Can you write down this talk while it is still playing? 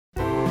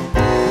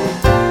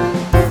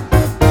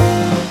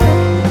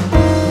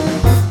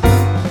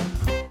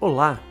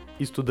Olá,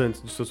 estudantes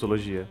de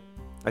Sociologia!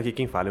 Aqui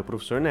quem fala é o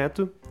professor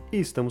Neto e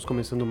estamos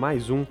começando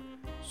mais um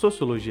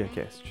Sociologia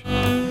Cast.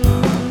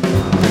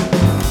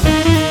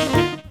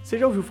 Você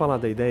já ouviu falar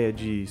da ideia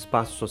de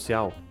espaço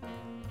social?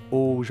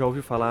 Ou já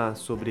ouviu falar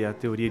sobre a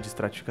teoria de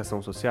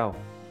estratificação social?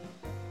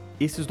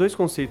 Esses dois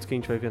conceitos que a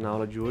gente vai ver na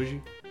aula de hoje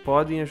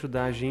podem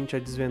ajudar a gente a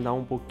desvendar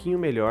um pouquinho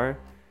melhor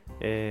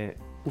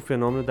o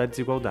fenômeno da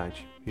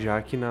desigualdade, já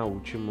que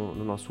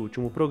no nosso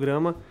último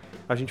programa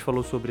a gente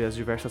falou sobre as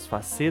diversas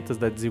facetas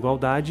da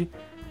desigualdade.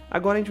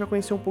 Agora a gente vai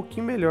conhecer um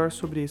pouquinho melhor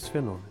sobre esse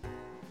fenômeno.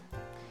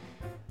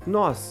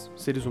 Nós,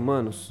 seres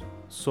humanos,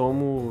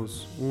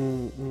 somos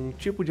um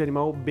tipo de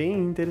animal bem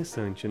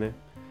interessante, né?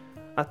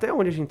 Até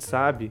onde a gente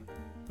sabe,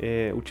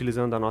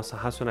 utilizando a nossa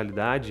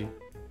racionalidade,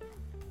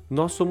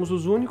 nós somos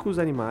os únicos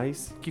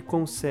animais que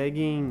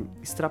conseguem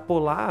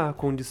extrapolar a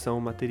condição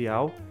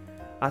material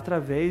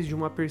através de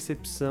uma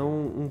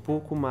percepção um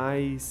pouco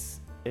mais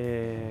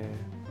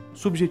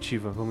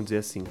subjetiva, vamos dizer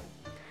assim.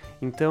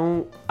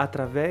 Então,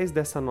 através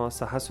dessa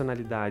nossa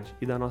racionalidade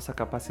e da nossa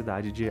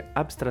capacidade de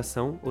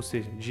abstração, ou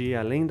seja, de ir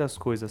além das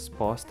coisas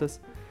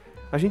postas,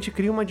 a gente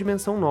cria uma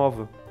dimensão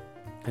nova.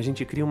 A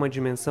gente cria uma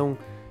dimensão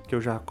que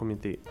eu já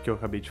comentei, que eu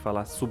acabei de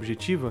falar,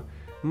 subjetiva,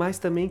 mas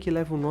também que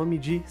leva o nome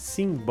de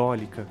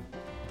simbólica.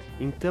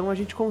 Então a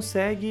gente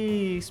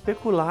consegue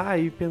especular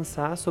e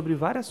pensar sobre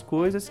várias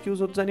coisas que os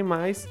outros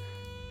animais,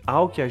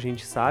 ao que a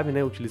gente sabe,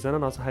 né, utilizando a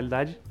nossa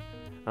realidade,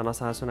 a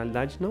nossa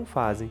racionalidade, não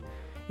fazem.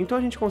 Então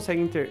a gente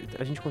consegue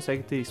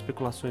ter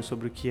especulações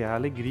sobre o que é a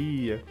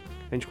alegria,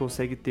 a gente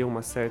consegue ter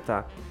uma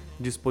certa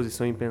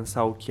disposição em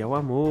pensar o que é o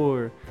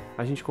amor,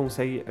 a gente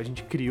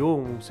criou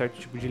um certo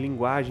tipo de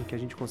linguagem que a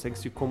gente consegue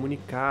se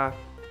comunicar,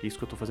 isso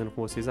que eu estou fazendo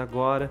com vocês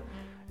agora.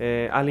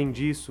 Além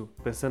disso,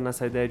 pensando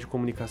nessa ideia de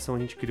comunicação, a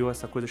gente criou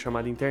essa coisa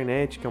chamada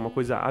internet, que é uma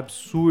coisa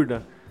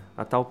absurda,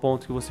 a tal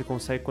ponto que você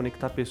consegue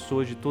conectar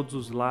pessoas de todos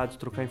os lados,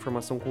 trocar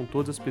informação com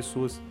todas as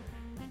pessoas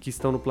que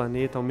estão no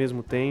planeta ao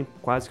mesmo tempo,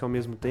 quase que ao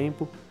mesmo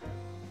tempo.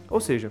 Ou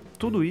seja,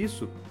 tudo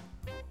isso,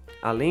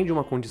 além de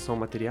uma condição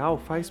material,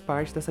 faz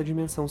parte dessa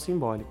dimensão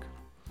simbólica.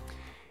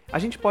 A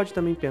gente pode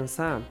também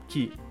pensar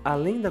que,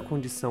 além da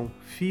condição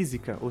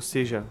física, ou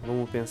seja,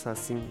 vamos pensar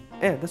assim,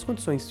 das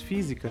condições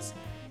físicas,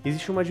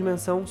 existe uma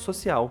dimensão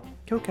social.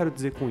 O que eu quero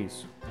dizer com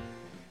isso?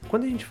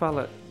 Quando a gente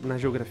fala na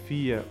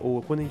geografia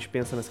ou quando a gente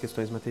pensa nas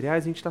questões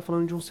materiais, a gente está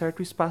falando de um certo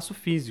espaço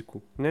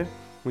físico, né?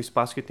 Um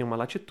espaço que tem uma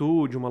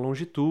latitude, uma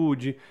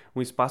longitude,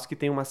 um espaço que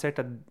tem uma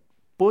certa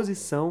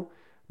posição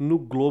no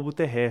globo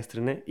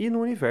terrestre, né? E no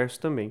universo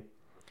também.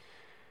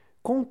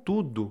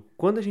 Contudo,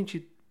 quando a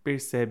gente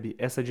percebe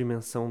essa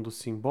dimensão do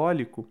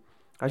simbólico,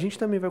 a gente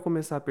também vai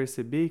começar a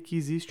perceber que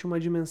existe uma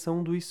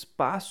dimensão do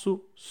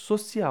espaço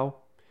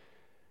social.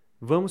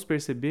 Vamos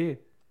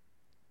perceber,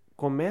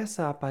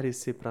 começa a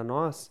aparecer para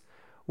nós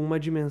uma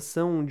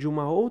dimensão de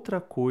uma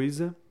outra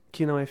coisa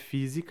que não é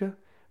física,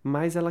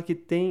 mas ela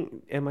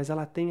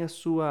tem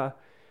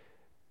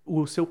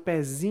o seu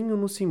pezinho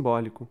no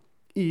simbólico.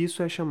 E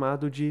isso é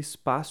chamado de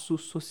espaço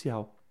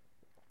social.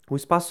 O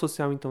espaço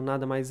social, então,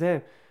 nada mais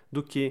é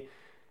do que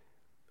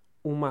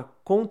uma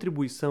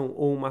contribuição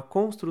ou uma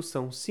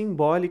construção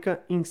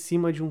simbólica em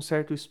cima de um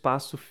certo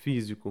espaço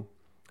físico.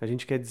 A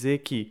gente quer dizer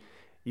que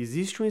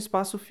existe um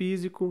espaço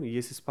físico e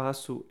esse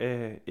espaço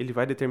ele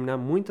vai determinar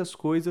muitas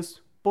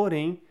coisas,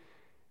 porém,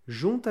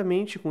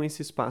 juntamente com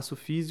esse espaço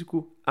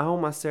físico, há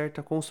uma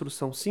certa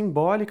construção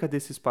simbólica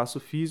desse espaço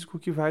físico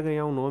que vai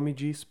ganhar o nome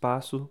de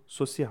espaço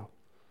social.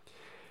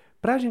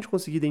 Para a gente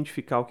conseguir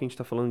identificar o que a gente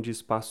está falando de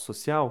espaço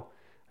social,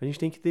 a gente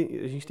tem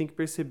que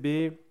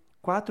perceber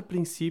 4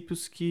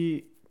 princípios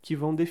que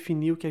vão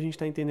definir o que a gente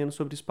está entendendo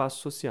sobre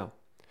espaço social.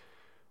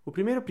 O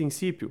primeiro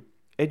princípio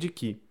é de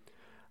que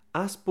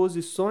as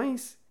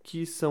posições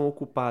que são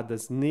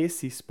ocupadas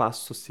nesse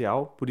espaço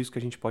social, por isso que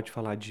a gente pode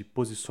falar de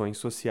posições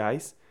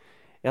sociais,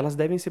 elas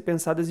devem ser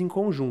pensadas em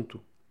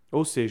conjunto.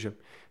 Ou seja,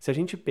 se a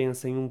gente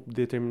pensa em uma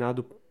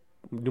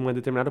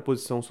determinada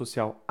posição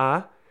social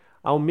A,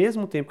 ao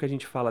mesmo tempo que a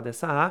gente fala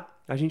dessa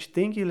A gente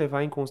tem que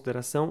levar em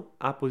consideração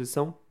a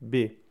posição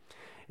B.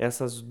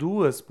 Essas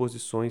duas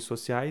posições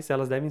sociais,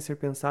 elas devem ser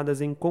pensadas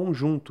em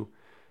conjunto.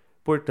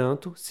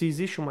 Portanto, se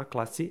existe uma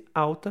classe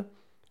alta,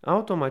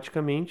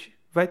 automaticamente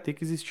vai ter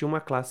que existir uma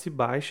classe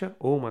baixa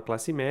ou uma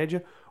classe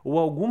média ou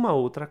alguma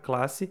outra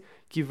classe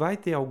que vai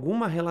ter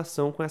alguma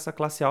relação com essa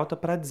classe alta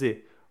para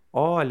dizer,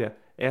 olha,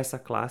 essa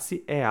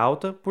classe é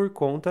alta por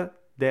conta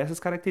dessas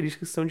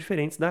características que são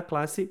diferentes da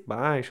classe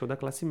baixa ou da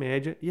classe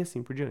média e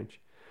assim por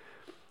diante.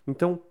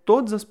 Então,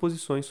 todas as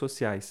posições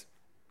sociais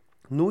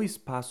no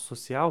espaço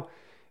social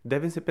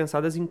devem ser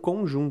pensadas em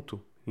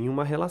conjunto, em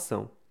uma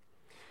relação.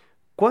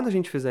 Quando a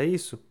gente fizer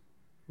isso,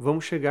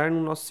 vamos chegar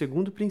no nosso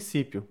segundo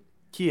princípio,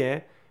 que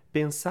é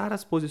pensar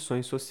as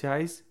posições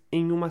sociais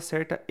em uma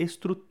certa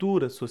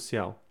estrutura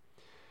social.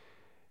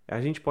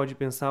 A gente pode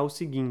pensar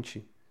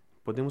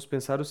podemos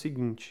pensar o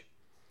seguinte,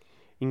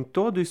 em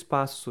todo o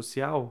espaço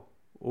social,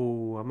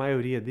 ou a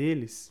maioria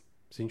deles,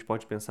 se a gente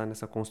pode pensar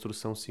nessa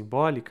construção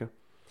simbólica,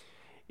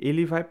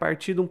 ele vai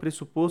partir de um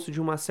pressuposto de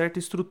uma certa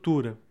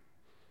estrutura.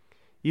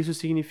 Isso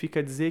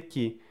significa dizer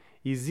que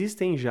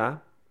existem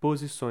já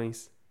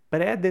posições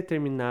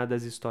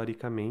pré-determinadas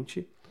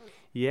historicamente,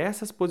 e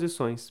essas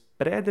posições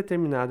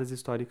pré-determinadas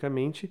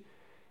historicamente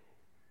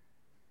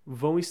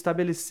vão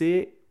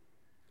estabelecer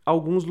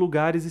alguns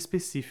lugares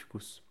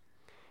específicos.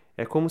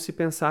 É como se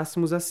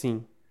pensássemos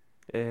assim: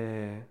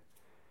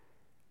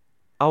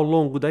 ao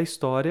longo da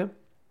história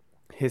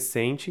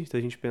recente,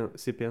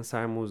 se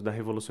pensarmos da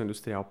Revolução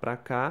Industrial para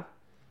cá,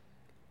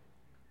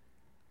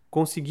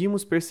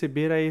 conseguimos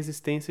perceber a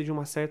existência de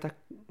uma certa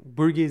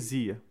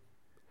burguesia.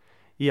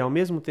 E ao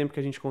mesmo tempo que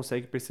a gente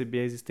consegue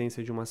perceber a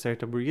existência de uma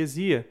certa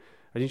burguesia,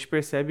 a gente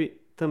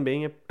percebe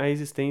também a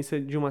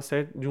existência de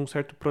um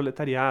certo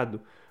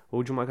proletariado,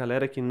 ou de uma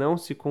galera que não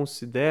se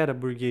considera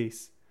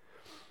burguês.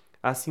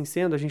 Assim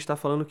sendo, a gente está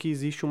falando que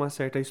existe uma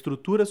certa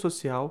estrutura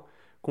social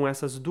com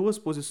essas duas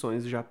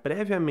posições já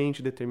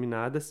previamente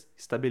determinadas,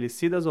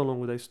 estabelecidas ao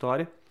longo da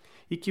história,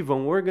 e que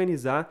vão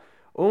organizar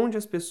onde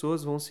as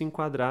pessoas vão se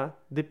enquadrar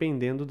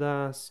dependendo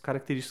das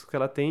características que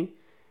ela tem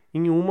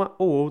em uma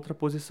ou outra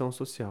posição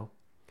social.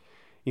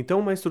 Então,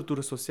 uma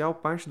estrutura social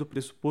parte do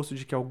pressuposto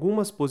de que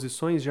algumas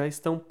posições já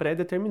estão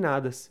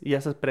pré-determinadas, e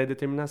essa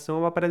pré-determinação é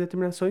uma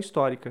pré-determinação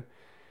histórica.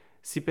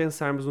 Se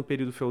pensarmos no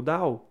período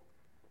feudal,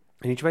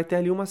 a gente vai ter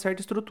ali uma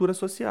certa estrutura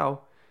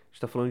social. A gente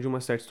está falando de uma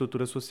certa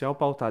estrutura social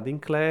pautada em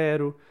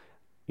clero,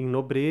 em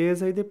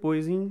nobreza e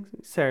depois em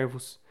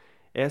servos.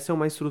 Essa é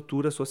uma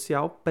estrutura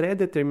social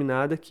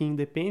pré-determinada que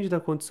independe da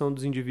condição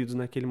dos indivíduos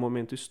naquele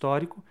momento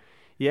histórico,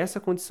 e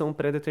essa condição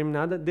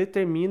pré-determinada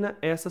determina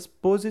essas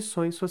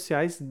posições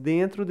sociais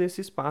dentro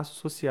desse espaço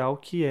social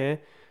que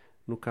é,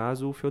 no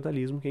caso, o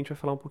feudalismo, que a gente vai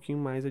falar um pouquinho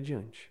mais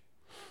adiante.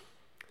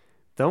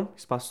 Então,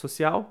 espaço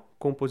social,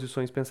 com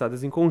posições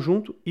pensadas em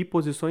conjunto e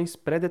posições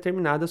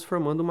pré-determinadas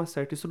formando uma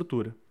certa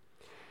estrutura.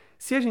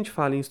 Se a gente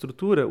fala em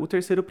estrutura, o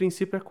terceiro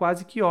princípio é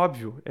quase que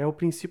óbvio, é o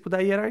princípio da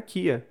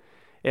hierarquia.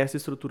 Essa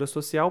estrutura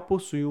social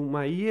possui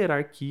uma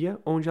hierarquia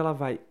onde ela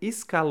vai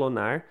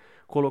escalonar,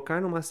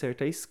 colocar numa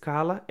certa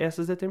escala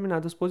essas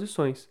determinadas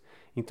posições.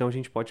 Então a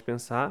gente pode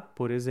pensar,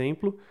 por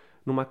exemplo,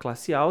 numa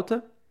classe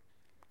alta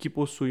que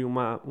possui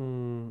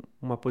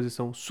uma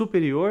posição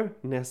superior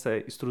nessa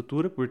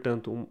estrutura,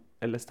 portanto,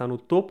 ela está no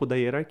topo da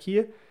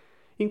hierarquia,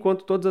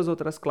 enquanto todas as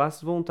outras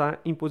classes vão estar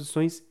em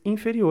posições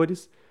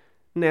inferiores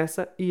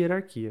nessa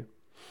hierarquia.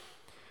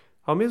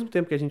 Ao mesmo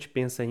tempo que a gente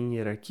pensa em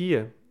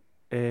hierarquia,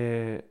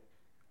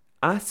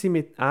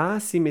 a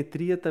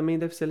assimetria também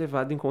deve ser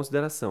levada em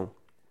consideração.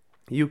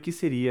 E o que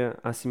seria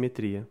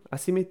assimetria?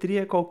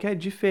 Assimetria é qualquer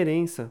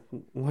diferença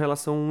com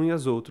relação uns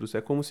aos outros.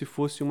 É como se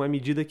fosse uma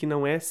medida que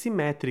não é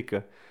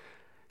simétrica.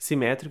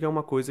 Simétrica é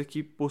uma coisa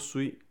que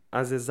possui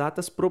as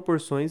exatas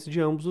proporções de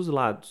ambos os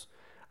lados.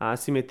 A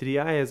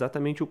assimetria é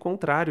exatamente o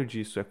contrário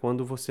disso. É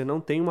quando você não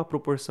tem uma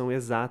proporção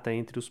exata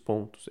entre os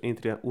pontos,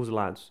 entre os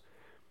lados.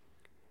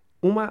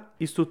 Uma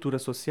estrutura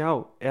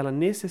social, ela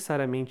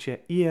necessariamente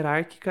é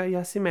hierárquica e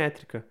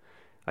assimétrica.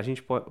 A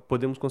gente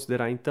podemos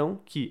considerar, então,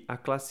 que a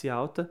classe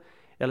alta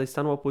ela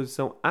está numa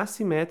posição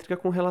assimétrica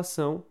com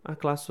relação à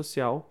classe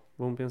social,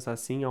 vamos pensar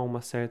assim, a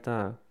uma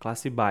certa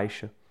classe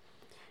baixa.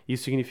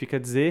 Isso significa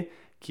dizer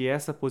que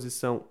essa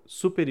posição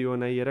superior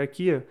na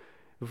hierarquia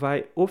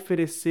vai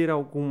oferecer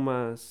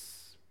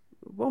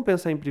vamos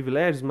pensar em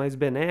privilégios, mais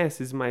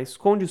benesses, mais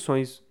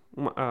condições,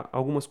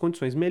 algumas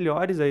condições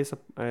melhores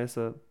a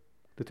essa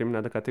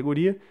determinada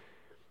categoria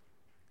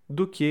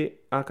do que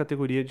a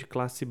categoria de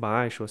classe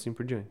baixa ou assim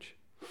por diante.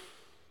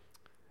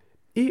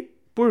 E,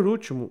 por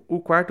último, o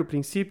quarto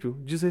princípio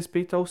diz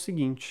respeito ao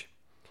seguinte: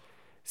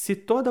 se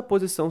toda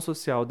posição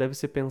social deve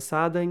ser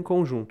pensada em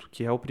conjunto,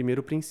 que é o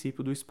primeiro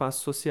princípio do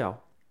espaço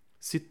social,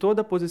 se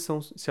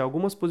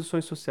algumas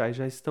posições sociais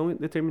já estão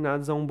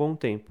determinadas há um bom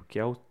tempo, que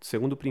é o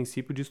segundo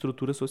princípio de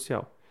estrutura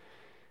social,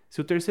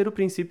 se o terceiro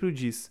princípio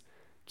diz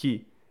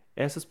que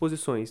essas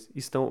posições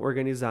estão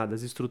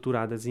organizadas,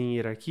 estruturadas em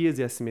hierarquias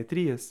e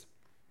assimetrias,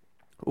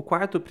 o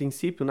quarto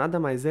princípio nada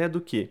mais é do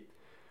que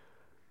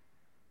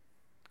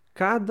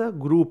cada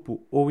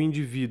grupo ou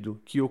indivíduo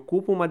que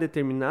ocupa uma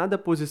determinada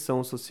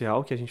posição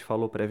social, que a gente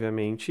falou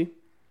previamente,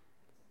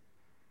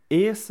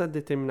 essa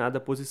determinada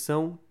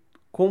posição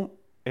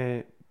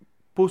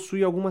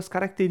possui algumas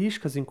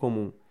características em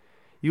comum.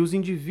 E os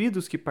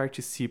indivíduos que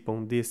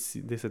participam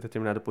dessa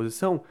determinada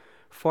posição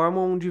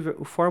formam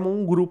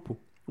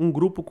um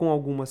grupo com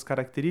algumas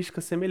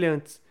características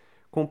semelhantes,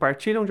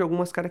 compartilham de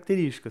algumas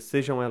características,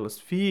 sejam elas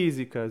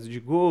físicas, de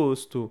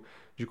gosto,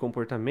 de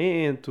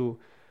comportamento,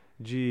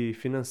 de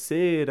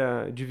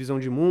financeira, de visão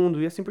de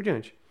mundo e assim por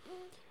diante.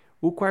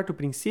 O quarto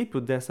princípio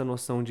dessa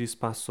noção de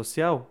espaço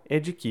social é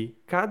de que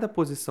cada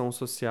posição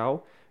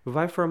social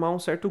vai formar um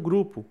certo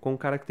grupo com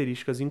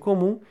características em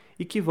comum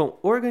e que vão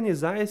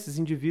organizar esses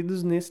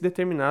indivíduos nessa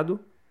determinada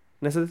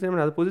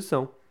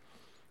posição.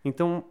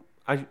 Então,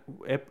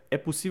 é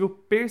possível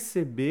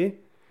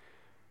perceber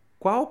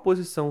qual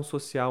posição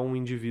social um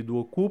indivíduo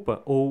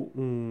ocupa ou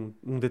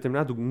um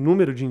determinado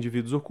número de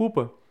indivíduos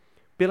ocupa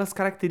pelas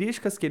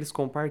características que eles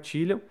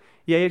compartilham,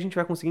 e aí a gente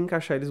vai conseguir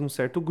encaixar eles num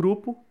certo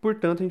grupo,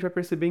 portanto a gente vai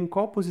perceber em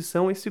qual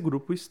posição esse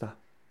grupo está.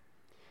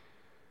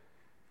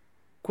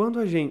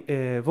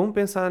 Vamos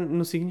pensar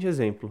no seguinte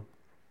exemplo,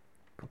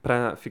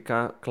 para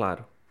ficar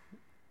claro.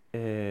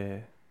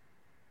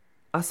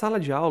 A sala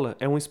de aula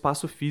é um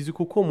espaço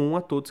físico comum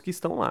a todos que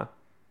estão lá,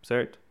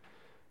 certo?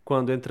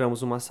 Quando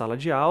entramos numa sala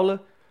de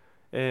aula,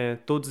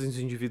 todos os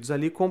indivíduos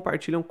ali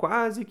compartilham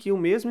quase que o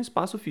mesmo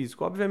espaço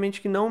físico.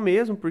 Obviamente que não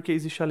mesmo, porque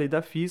existe a lei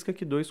da física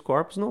que dois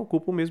corpos não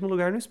ocupam o mesmo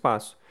lugar no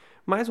espaço.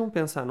 Mas vamos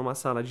pensar numa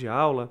sala de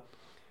aula,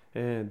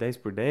 10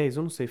 por 10,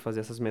 eu não sei fazer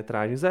essas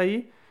metragens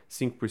aí,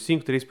 5 por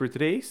 5, 3 por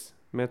 3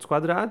 metros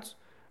quadrados.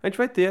 A gente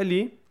vai ter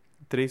ali,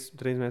 3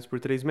 metros por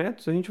 3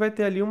 metros, a gente vai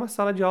ter ali uma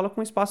sala de aula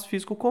com espaço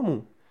físico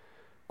comum.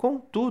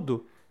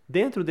 Contudo,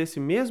 dentro desse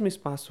mesmo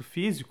espaço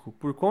físico,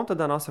 por conta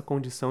da nossa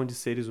condição de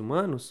seres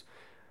humanos,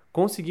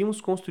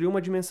 conseguimos construir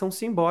uma dimensão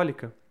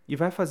simbólica e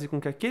vai fazer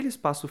com que aquele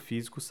espaço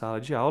físico,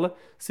 sala de aula,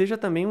 seja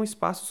também um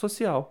espaço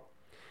social.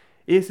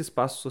 Esse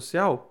espaço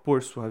social,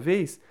 por sua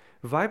vez,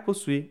 vai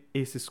possuir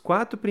esses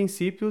 4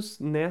 princípios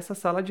nessa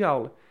sala de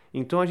aula.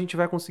 Então a gente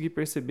vai conseguir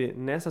perceber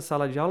nessa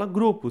sala de aula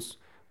grupos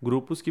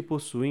que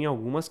possuem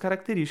algumas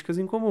características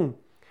em comum.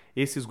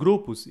 Esses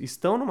grupos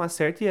estão numa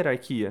certa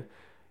hierarquia.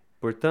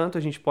 Portanto,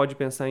 a gente pode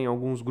pensar em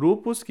alguns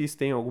grupos que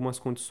têm algumas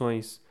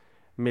condições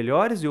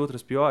melhores e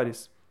outras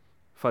piores,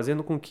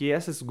 fazendo com que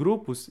esses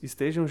grupos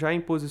estejam já em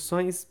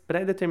posições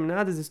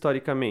pré-determinadas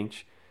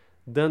historicamente,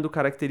 dando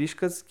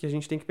características que a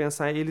gente tem que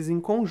pensar eles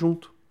em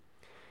conjunto.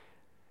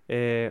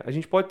 A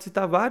gente pode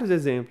citar vários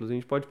exemplos. A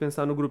gente pode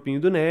pensar no grupinho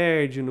do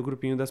nerd, no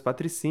grupinho das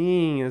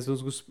patricinhas,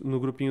 no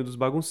grupinho dos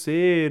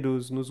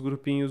bagunceiros, nos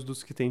grupinhos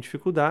dos que têm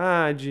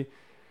dificuldade.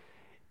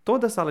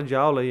 Toda sala de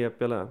aula E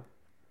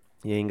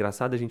é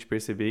engraçado a gente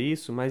perceber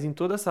isso, mas em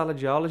toda sala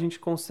de aula a gente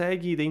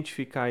consegue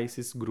identificar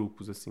esses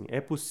grupos, assim. É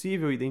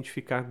possível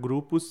identificar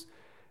grupos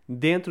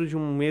dentro de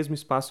um mesmo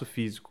espaço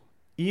físico.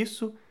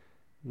 Isso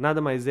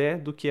nada mais é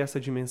do que essa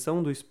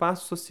dimensão do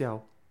espaço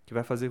social, que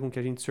vai fazer com que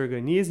a gente se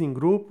organize em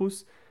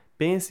grupos,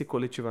 pense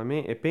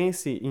coletivamente,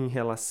 pense em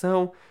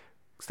relação,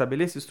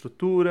 estabeleça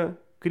estrutura,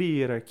 crie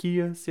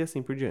hierarquias e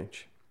assim por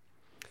diante.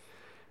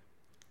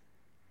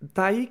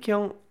 Tá aí que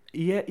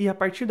e a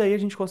partir daí a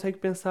gente consegue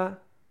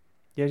pensar.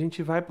 E a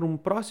gente vai para um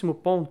próximo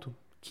ponto,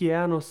 que é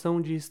a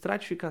noção de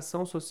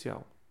estratificação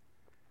social.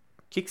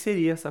 O que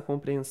seria essa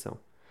compreensão?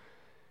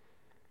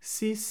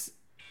 Se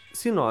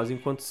nós,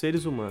 enquanto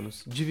seres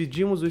humanos,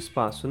 dividimos o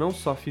espaço não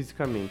só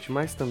fisicamente,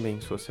 mas também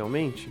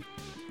socialmente,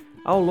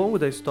 ao longo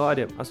da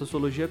história, a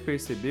sociologia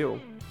percebeu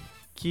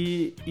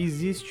que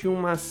existe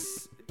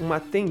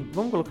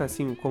vamos colocar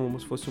assim como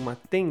se fosse uma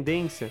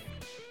tendência.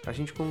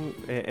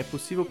 É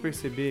possível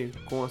perceber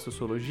com a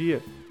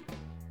sociologia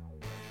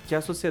que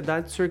as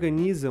sociedades se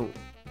organizam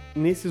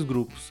nesses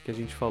grupos que a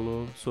gente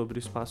falou sobre o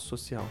espaço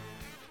social.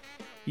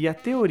 E a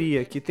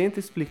teoria que tenta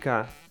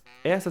explicar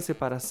essa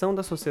separação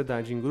da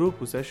sociedade em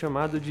grupos é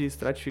chamada de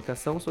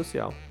estratificação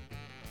social.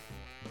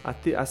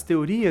 As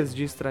teorias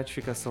de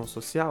estratificação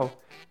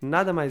social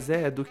nada mais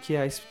é do que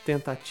a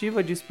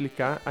tentativa de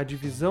explicar a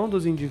divisão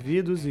dos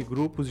indivíduos e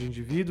grupos de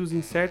indivíduos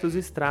em certos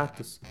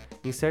estratos,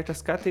 em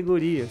certas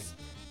categorias,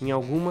 em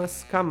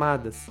algumas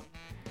camadas.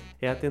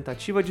 É a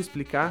tentativa de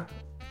explicar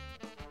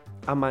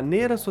a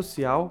maneira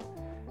social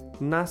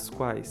nas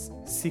quais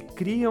se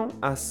criam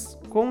as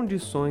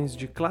condições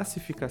de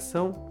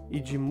classificação e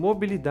de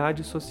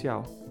mobilidade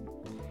social.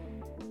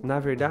 Na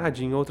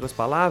verdade, em outras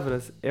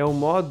palavras,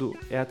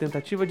 é a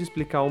tentativa de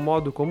explicar o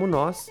modo como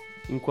nós,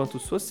 enquanto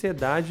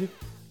sociedade,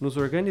 nos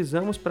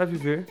organizamos para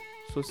viver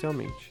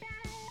socialmente.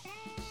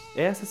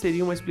 Essa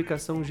seria uma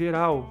explicação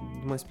geral,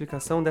 uma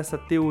explicação dessa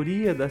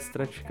teoria da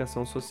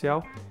estratificação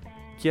social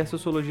que a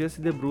sociologia se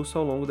debruça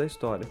ao longo da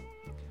história.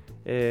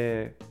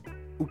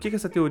 O que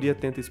essa teoria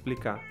tenta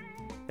explicar?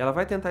 Ela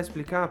vai tentar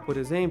explicar, por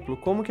exemplo,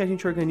 como que a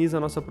gente organiza a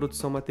nossa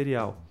produção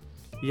material.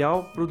 E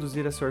ao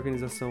produzir essa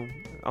organização,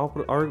 ao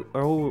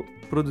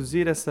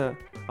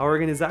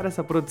organizar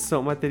essa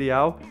produção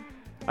material,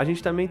 a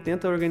gente também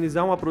tenta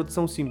organizar uma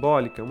produção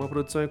simbólica, uma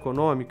produção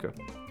econômica,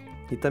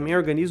 e também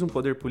organiza um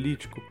poder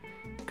político.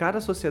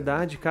 Cada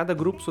sociedade, cada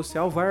grupo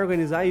social vai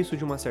organizar isso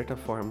de uma certa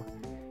forma.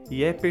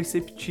 E é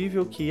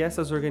perceptível que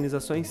essas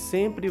organizações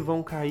sempre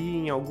vão cair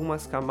em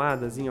algumas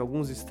camadas, em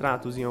alguns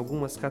estratos, em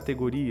algumas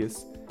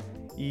categorias.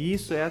 E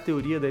isso é a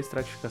teoria da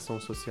estratificação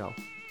social.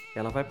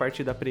 Ela vai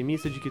partir da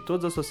premissa de que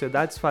todas as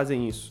sociedades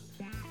fazem isso,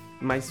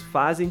 mas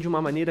fazem de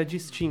uma maneira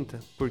distinta,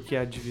 porque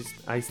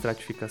a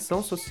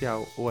estratificação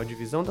social ou a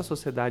divisão da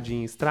sociedade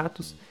em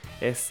estratos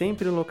é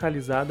sempre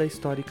localizada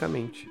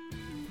historicamente.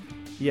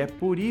 E é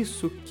por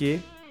isso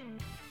que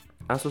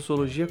a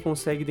sociologia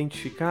consegue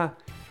identificar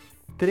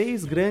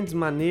 3 grandes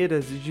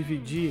maneiras de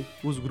dividir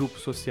os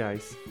grupos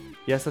sociais.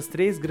 E essas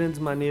 3 grandes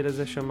maneiras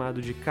é chamado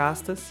de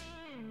castas,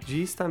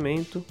 de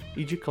estamento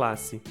e de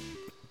classe.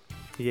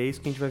 E é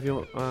isso que a gente vai ver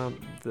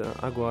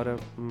agora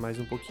mais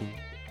um pouquinho.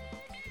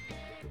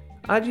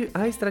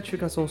 A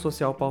estratificação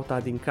social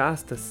pautada em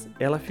castas,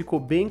 ela ficou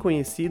bem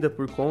conhecida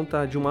por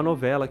conta de uma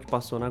novela que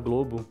passou na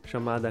Globo,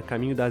 chamada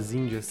Caminho das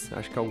Índias.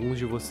 Acho que alguns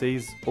de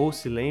vocês ou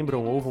se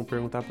lembram ou vão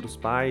perguntar para os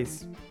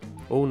pais,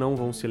 ou não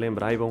vão se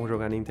lembrar e vão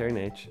jogar na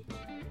internet.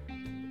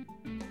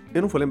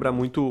 Eu não vou lembrar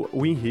muito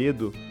o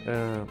enredo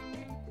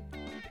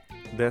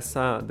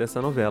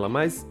dessa novela,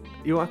 mas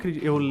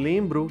eu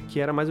lembro que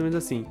era mais ou menos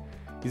assim.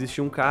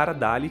 Existia um cara,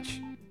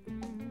 Dalit,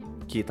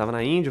 que estava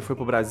na Índia, foi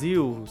pro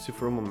Brasil, se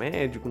formou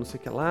médico, não sei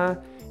o que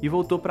lá, e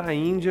voltou pra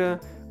Índia,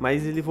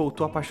 mas ele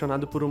voltou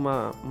apaixonado por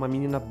uma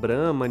menina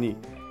Brahmani,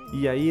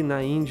 e aí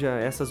na Índia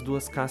essas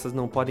duas castas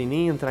não podem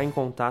nem entrar em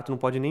contato, não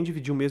podem nem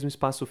dividir o mesmo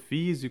espaço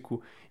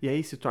físico, e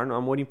aí se torna um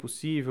amor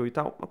impossível e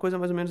tal, uma coisa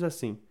mais ou menos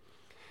assim.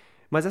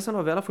 Mas essa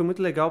novela foi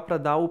muito legal para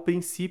dar o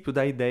princípio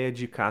da ideia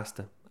de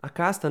casta. A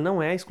casta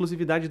não é a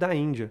exclusividade da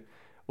Índia.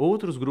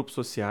 Outros grupos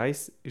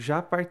sociais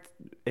já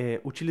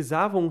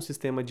utilizavam um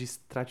sistema de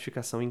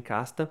estratificação em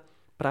casta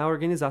para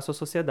organizar sua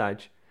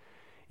sociedade.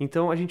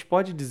 Então, a gente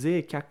pode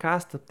dizer que a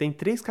casta tem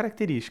três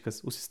características.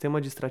 O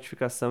sistema de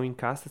estratificação em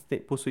castas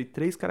possui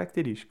três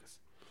características.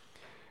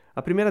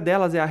 A primeira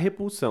delas é a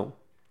repulsão.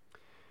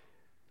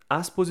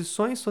 As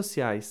posições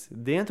sociais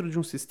dentro de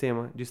um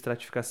sistema de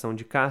estratificação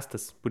de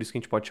castas, por isso que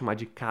a gente pode chamar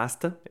de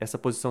casta, essa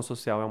posição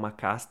social é uma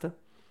casta.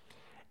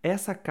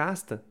 Essa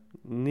casta,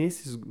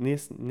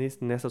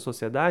 nessa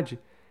sociedade,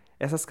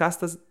 essas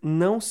castas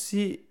não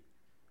se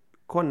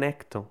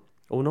conectam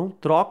ou não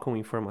trocam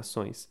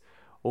informações.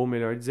 Ou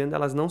melhor dizendo,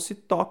 elas não se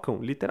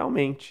tocam,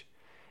 literalmente.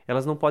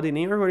 Elas não podem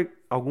nem,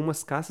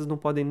 algumas castas não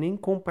podem nem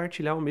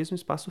compartilhar o mesmo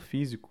espaço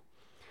físico.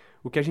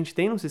 O que a gente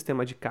tem no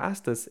sistema de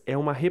castas é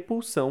uma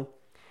repulsão.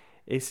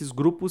 Esses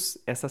grupos,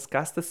 essas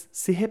castas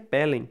se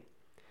repelem.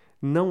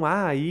 Não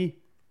há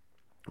aí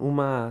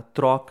uma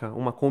troca,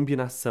 uma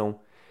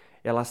combinação.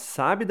 Ela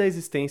sabe da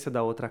existência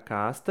da outra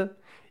casta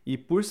e,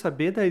 por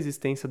saber da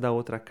existência da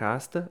outra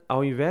casta,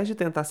 ao invés de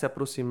tentar se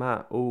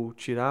aproximar ou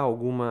tirar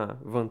alguma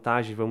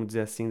vantagem, vamos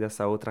dizer assim,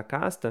 dessa outra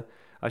casta,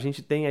 a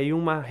gente tem aí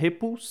uma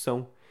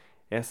repulsão.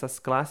 Essas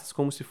classes,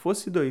 como se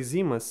fossem dois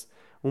ímãs,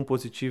 um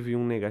positivo e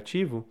um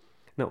negativo,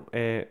 não,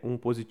 é um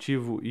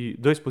positivo e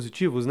dois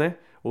positivos, né?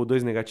 Ou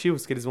dois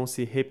negativos, que eles vão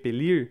se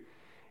repelir.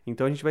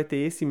 Então a gente vai ter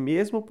esse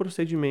mesmo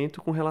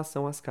procedimento com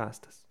relação às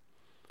castas.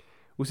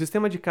 O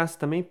sistema de castas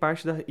também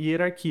parte da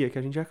hierarquia, que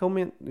a gente já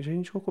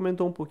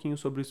comentou um pouquinho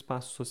sobre o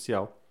espaço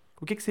social.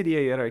 O que seria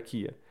a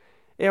hierarquia?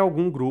 É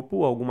algum grupo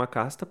ou alguma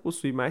casta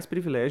possui mais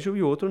privilégio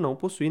e outro não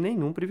possui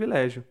nenhum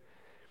privilégio.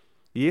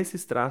 E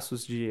esses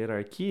traços de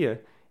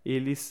hierarquia,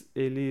 eles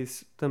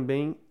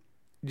também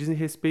dizem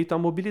respeito à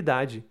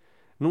mobilidade.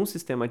 Num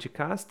sistema de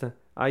casta,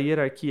 a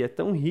hierarquia é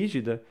tão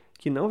rígida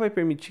que não vai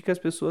permitir que as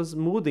pessoas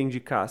mudem de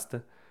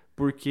casta,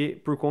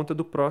 por conta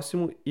do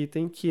próximo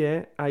item, que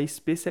é a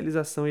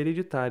especialização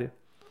hereditária.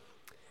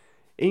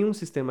 Em um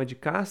sistema de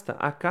casta,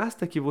 a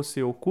casta que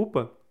você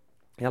ocupa,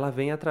 ela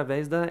vem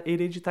através da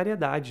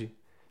hereditariedade.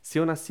 Se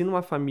eu nasci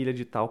numa família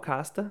de tal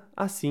casta,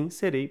 assim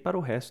serei para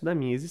o resto da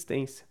minha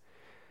existência.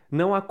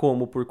 Não há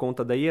como, por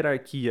conta da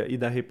hierarquia e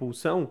da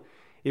repulsão,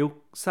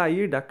 eu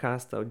sair da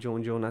casta de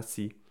onde eu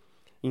nasci.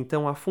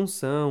 Então, a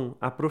função,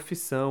 a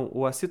profissão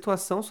ou a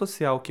situação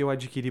social que eu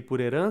adquiri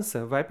por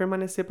herança vai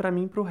permanecer para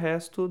mim para o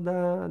resto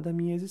da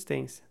minha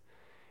existência.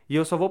 E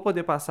eu só vou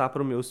poder passar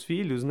para os meus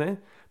filhos, né,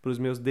 para os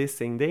meus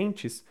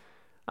descendentes,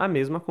 a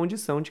mesma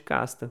condição de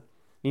casta.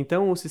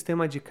 Então, o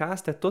sistema de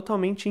casta é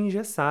totalmente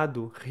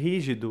engessado,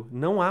 rígido,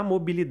 não há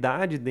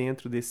mobilidade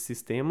dentro desse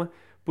sistema,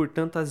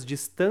 portanto, as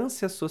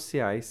distâncias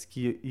sociais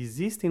que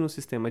existem no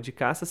sistema de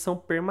casta são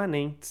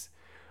permanentes.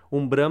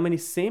 Um Brahmane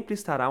sempre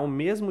estará ao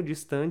mesmo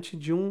distante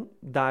de um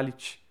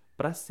Dalit,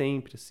 para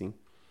sempre, assim.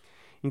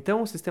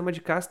 Então, o sistema de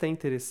casta é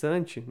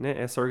interessante,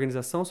 né? Essa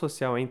organização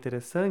social é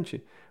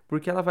interessante,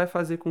 porque ela vai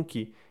fazer com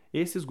que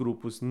esses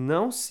grupos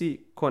não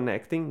se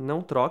conectem,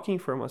 não troquem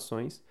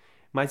informações,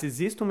 mas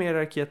existe uma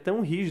hierarquia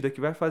tão rígida que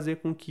vai fazer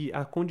com que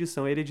a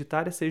condição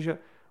hereditária seja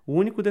o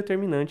único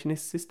determinante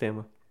nesse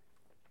sistema.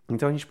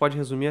 Então, a gente pode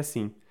resumir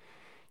assim,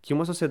 que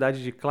uma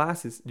sociedade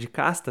de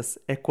castas,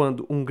 é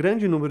quando um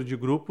grande número de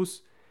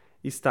grupos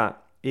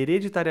está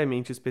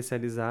hereditariamente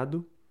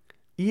especializado,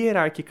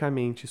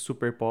 hierarquicamente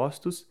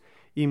superpostos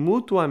e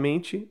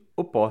mutuamente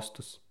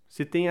opostos.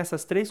 Se tem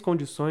essas três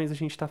condições, a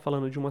gente está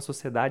falando de uma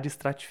sociedade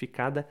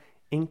estratificada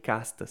em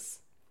castas.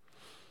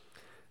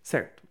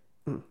 Certo.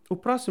 O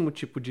próximo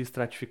tipo de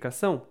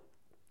estratificação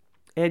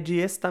é de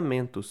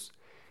estamentos.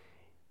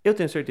 Eu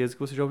tenho certeza que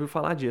você já ouviu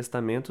falar de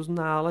estamentos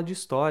na aula de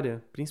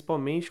história,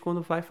 principalmente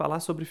quando vai falar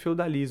sobre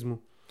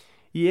feudalismo.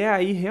 E é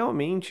aí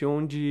realmente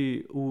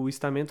onde o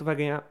estamento vai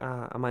ganhar,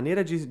 a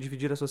maneira de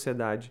dividir a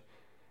sociedade,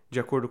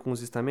 de acordo com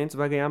os estamentos,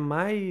 vai ganhar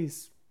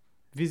mais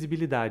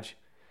visibilidade.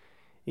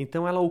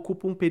 Então ela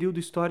ocupa um período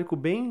histórico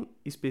bem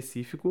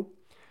específico,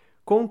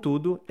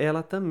 contudo,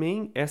 ela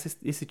também,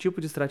 esse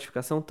tipo de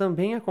estratificação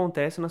também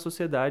acontece na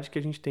sociedade que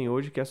a gente tem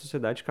hoje, que é a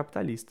sociedade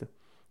capitalista.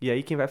 E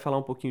aí quem vai falar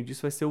um pouquinho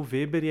disso vai ser o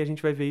Weber e a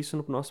gente vai ver isso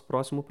no nosso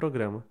próximo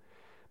programa.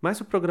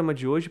 Mas o programa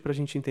de hoje, para a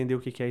gente entender o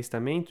que é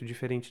estamento,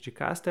 diferente de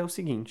casta, é o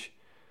seguinte.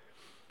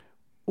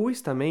 O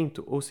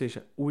estamento, ou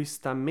seja, o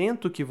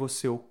estamento que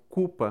você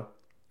ocupa,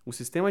 o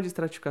sistema de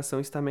estratificação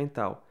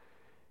estamental,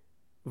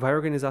 vai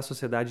organizar a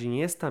sociedade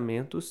em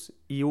estamentos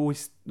e o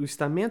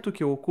estamento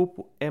que eu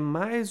ocupo é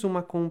mais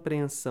uma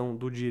compreensão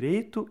do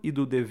direito e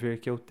do dever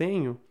que eu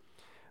tenho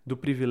do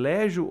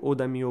privilégio ou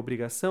da minha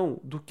obrigação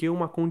do que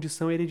uma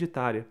condição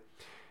hereditária.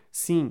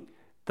 Sim,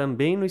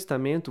 também no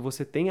estamento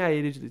você tem a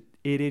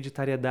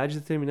hereditariedade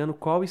determinando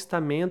qual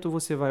estamento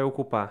você vai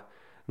ocupar.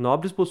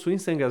 Nobres possuem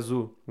sangue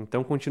azul,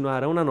 então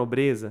continuarão na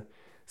nobreza.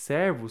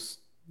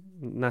 Servos,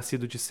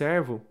 nascido de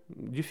servo,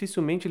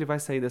 dificilmente ele vai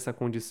sair dessa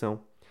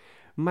condição.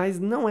 Mas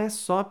não é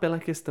só pela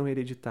questão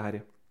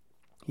hereditária.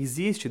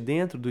 Existe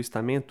dentro do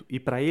estamento, e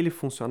para ele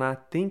funcionar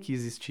tem que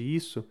existir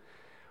isso,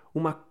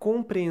 uma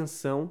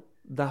compreensão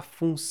da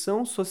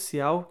função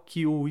social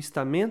que o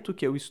estamento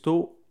que eu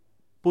estou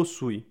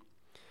possui.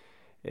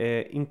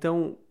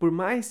 Então, por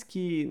mais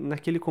que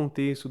naquele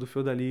contexto do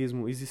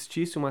feudalismo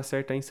existisse uma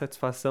certa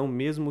insatisfação,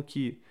 mesmo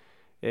que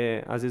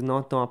às vezes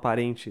não tão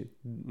aparente,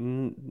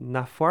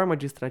 na forma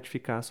de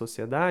estratificar a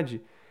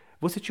sociedade,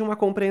 você tinha uma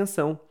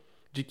compreensão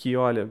de que,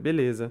 olha,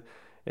 beleza,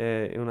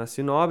 eu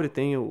nasci nobre,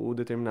 tenho o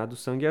determinado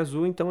sangue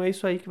azul, então é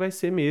isso aí que vai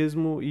ser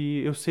mesmo,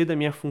 e eu sei da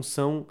minha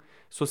função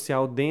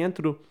social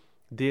dentro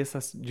dessa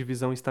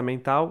divisão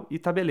estamental e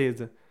tá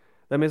beleza.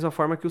 Da mesma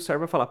forma que o servo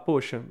vai falar,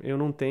 poxa, eu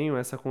não tenho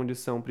essa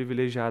condição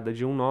privilegiada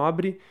de um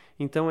nobre,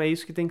 então é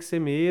isso que tem que ser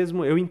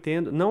mesmo, eu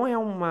entendo. Não é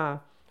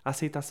uma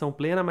aceitação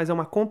plena, mas é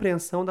uma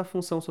compreensão da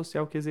função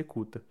social que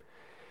executa.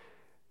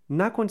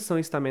 Na condição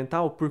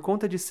estamental, por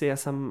conta de ser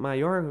essa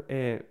maior,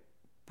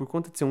 por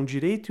conta de ser um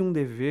direito e um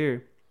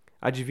dever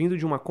advindo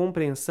de uma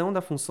compreensão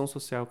da função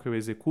social que eu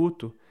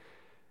executo,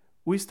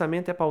 o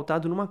estamento é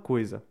pautado numa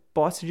coisa,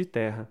 posse de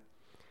terra.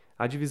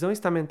 A divisão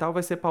estamental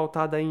vai ser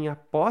pautada em a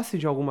posse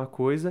de alguma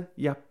coisa,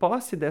 e a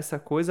posse dessa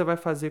coisa vai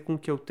fazer com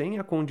que eu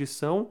tenha a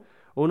condição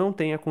ou não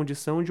tenha a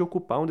condição de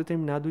ocupar um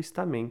determinado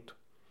estamento.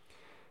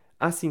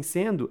 Assim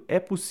sendo, é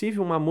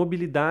possível uma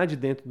mobilidade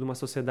dentro de uma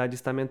sociedade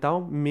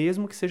estamental,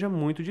 mesmo que seja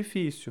muito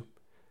difícil.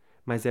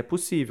 Mas é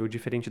possível,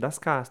 diferente das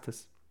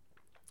castas.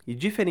 E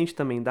diferente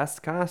também das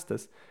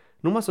castas,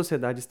 numa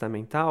sociedade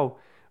estamental,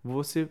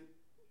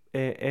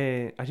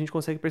 a gente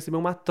consegue perceber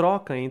uma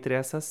troca entre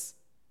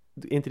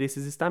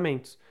esses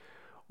estamentos.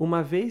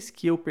 Uma vez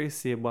que eu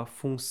percebo a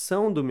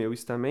função do meu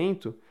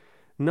estamento,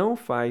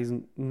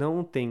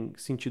 não tem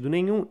sentido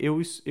nenhum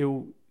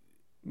eu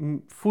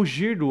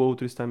fugir do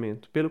outro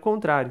estamento. Pelo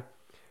contrário,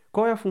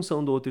 qual é a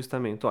função do outro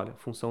estamento? Olha, a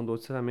função do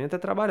outro estamento é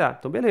trabalhar.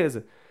 Então,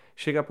 beleza.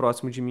 Chega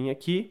próximo de mim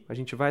aqui, a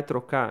gente vai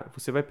trocar,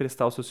 você vai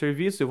prestar o seu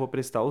serviço, eu vou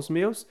prestar os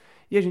meus,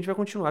 e a gente vai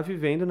continuar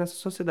vivendo nessa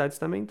sociedade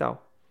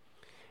estamental.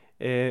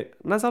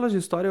 Nas aulas de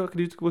história, eu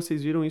acredito que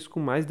vocês viram isso com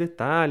mais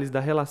detalhes, da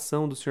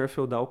relação do senhor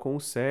feudal com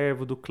o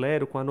servo, do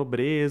clero com a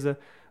nobreza,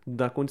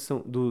 da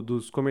condição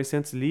dos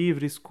comerciantes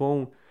livres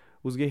com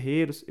os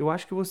guerreiros. Eu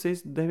acho que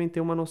vocês devem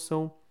ter uma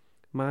noção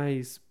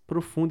mais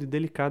profunda e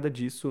delicada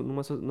disso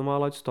numa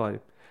aula de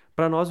história.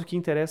 Para nós, o que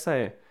interessa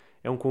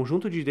é um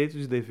conjunto de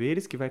direitos e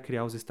deveres que vai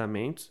criar os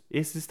estamentos.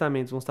 Esses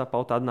estamentos vão estar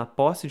pautados na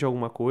posse de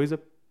alguma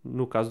coisa,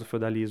 no caso do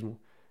feudalismo,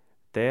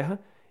 terra,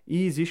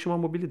 e existe uma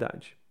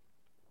mobilidade.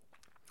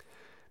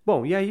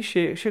 Bom, e aí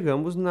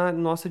chegamos na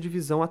nossa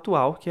divisão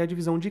atual, que é a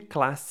divisão de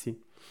classe.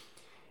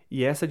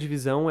 E essa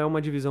divisão é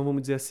uma divisão,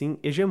 vamos dizer assim,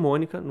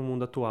 hegemônica no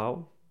mundo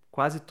atual.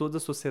 Quase todas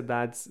as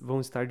sociedades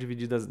vão estar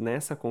divididas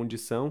nessa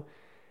condição,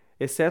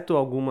 exceto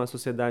algumas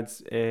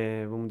sociedades,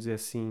 vamos dizer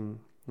assim,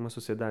 umas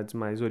sociedades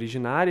mais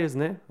originárias,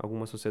 né?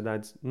 Algumas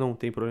sociedades não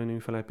tem problema nenhum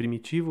em falar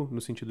primitivo,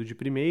 no sentido de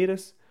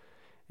primeiras,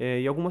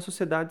 e algumas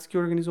sociedades que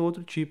organizam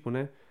outro tipo,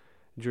 né?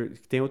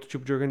 Que tem outro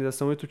tipo de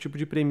organização e outro tipo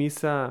de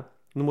premissa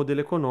no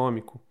modelo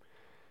econômico.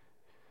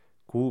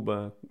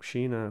 Cuba,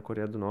 China,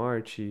 Coreia do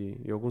Norte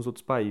e alguns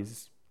outros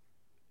países.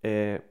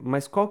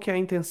 Mas qual que é a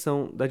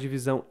intenção da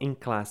divisão em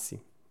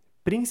classe?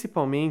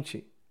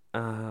 Principalmente,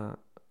 a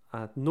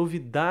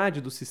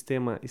novidade do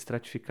sistema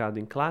estratificado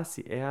em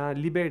classe é a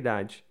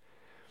liberdade.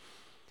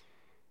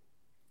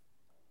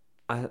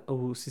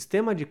 O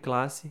sistema de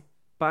classe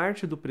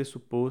parte do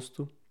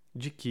pressuposto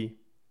de que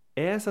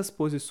essas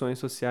posições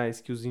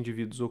sociais que os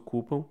indivíduos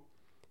ocupam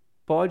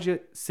pode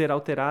ser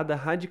alterada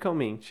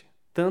radicalmente,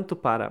 tanto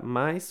para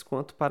mais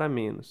quanto para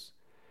menos.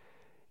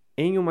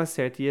 Em uma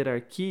certa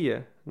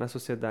hierarquia na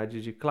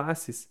sociedade de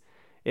classes,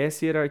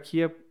 essa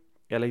hierarquia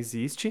ela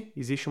existe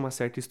uma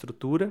certa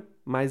estrutura,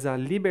 mas a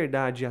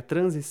liberdade, a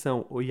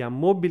transição e a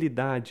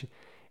mobilidade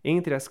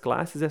entre as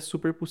classes é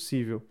super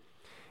possível.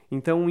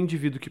 Então, um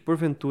indivíduo que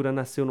porventura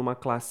nasceu numa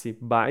classe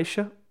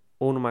baixa,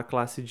 ou numa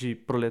classe de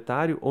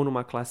proletário, ou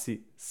numa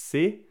classe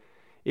C,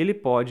 ele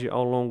pode,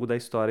 ao longo da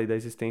história e da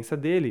existência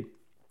dele,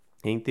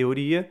 em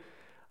teoria,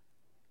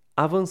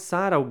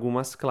 avançar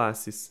algumas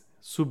classes,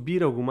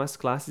 subir algumas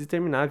classes e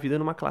terminar a vida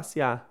numa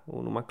classe A,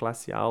 ou numa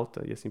classe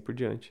alta, e assim por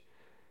diante.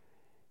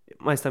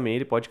 Mas também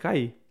ele pode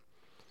cair.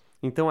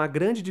 Então, a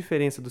grande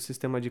diferença do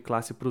sistema de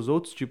classe para os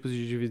outros tipos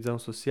de divisão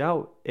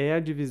social é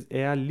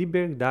a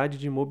liberdade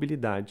de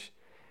mobilidade.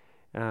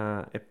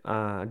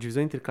 A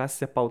divisão entre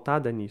classes é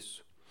pautada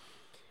nisso.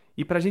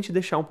 E para a gente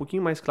deixar um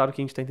pouquinho mais claro o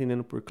que a gente está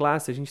entendendo por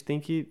classe, a gente tem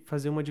que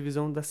fazer uma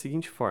divisão da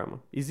seguinte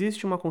forma.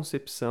 Existe uma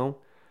concepção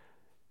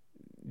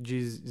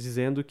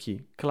dizendo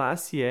que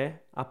classe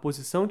é a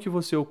posição que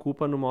você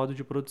ocupa no modo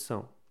de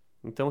produção.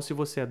 Então, se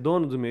você é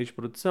dono do meio de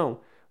produção,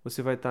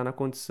 você vai estar na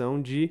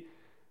condição de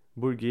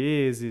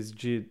burgueses,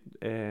 de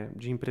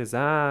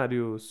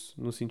empresários,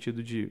 no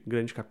sentido de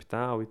grande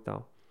capital e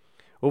tal.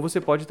 Ou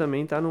você pode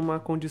também estar numa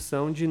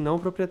condição de não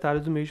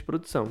proprietário do meio de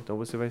produção. Então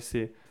você vai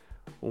ser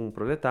um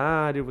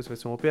proletário, você vai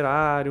ser um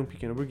operário, um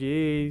pequeno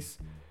burguês,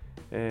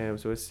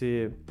 você vai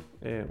ser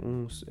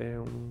um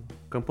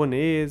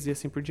camponês e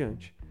assim por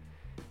diante.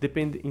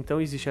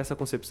 Então existe essa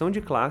concepção de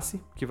classe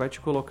que vai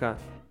te colocar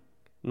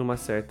num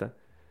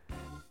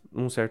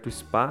certo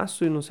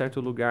espaço e num certo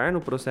lugar no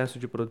processo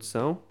de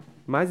produção,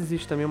 mas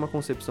existe também uma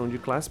concepção de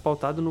classe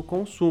pautada no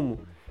consumo.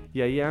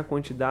 E aí é a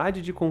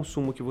quantidade de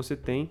consumo que você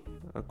tem,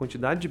 a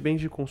quantidade de bens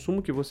de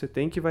consumo que você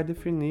tem que vai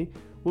definir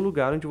o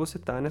lugar onde você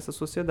está nessa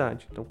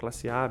sociedade. Então,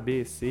 classe A,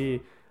 B,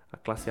 C, a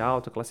classe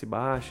alta, a classe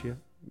baixa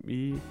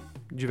e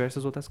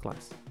diversas outras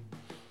classes.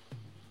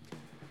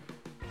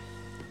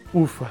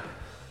 Ufa!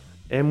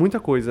 É muita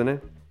coisa, né?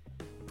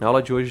 A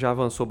aula de hoje já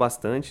avançou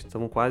bastante,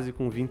 estamos quase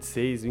com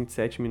 26,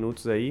 27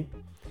 minutos aí.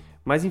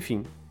 Mas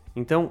enfim,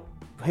 então,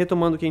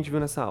 retomando o que a gente viu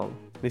nessa aula,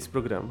 nesse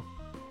programa.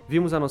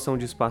 Vimos a noção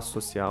de espaço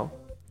social,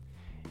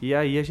 e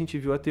aí a gente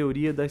viu a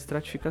teoria da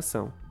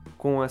estratificação,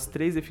 com as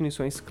 3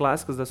 definições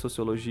clássicas da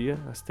sociologia,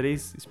 as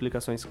 3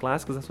 explicações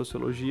clássicas da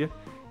sociologia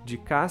de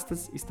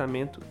castas,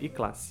 estamento e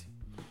classe.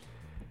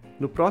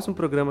 No próximo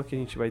programa que a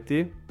gente vai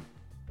ter,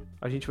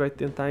 a gente vai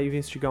tentar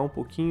investigar um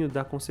pouquinho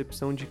da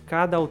concepção de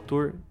cada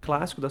autor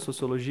clássico da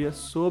sociologia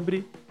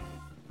sobre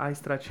a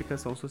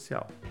estratificação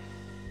social.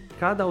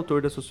 Cada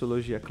autor da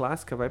sociologia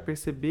clássica vai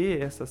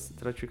perceber essa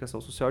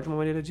estratificação social de uma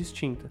maneira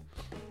distinta.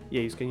 E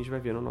é isso que a gente vai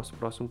ver no nosso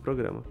próximo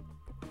programa.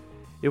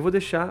 Eu vou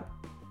deixar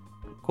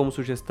como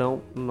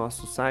sugestão no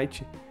nosso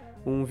site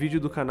um vídeo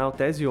do canal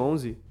Tese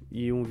 11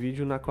 e um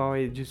vídeo na qual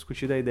é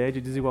discutida a ideia de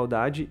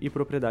desigualdade e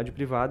propriedade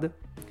privada.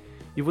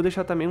 E vou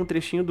deixar também um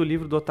trechinho do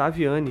livro do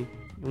Ottaviani,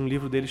 um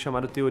livro dele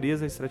chamado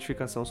Teorias da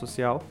Estratificação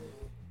Social,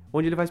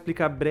 onde ele vai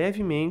explicar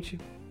brevemente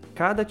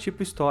cada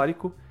tipo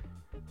histórico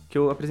que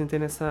eu apresentei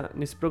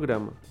nesse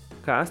programa: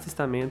 casta,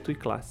 estamento e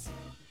classe.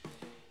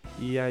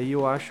 E aí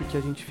eu acho que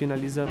a gente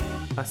finaliza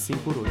assim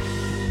por hoje.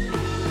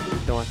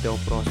 Então até o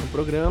próximo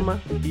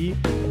programa e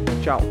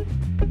tchau!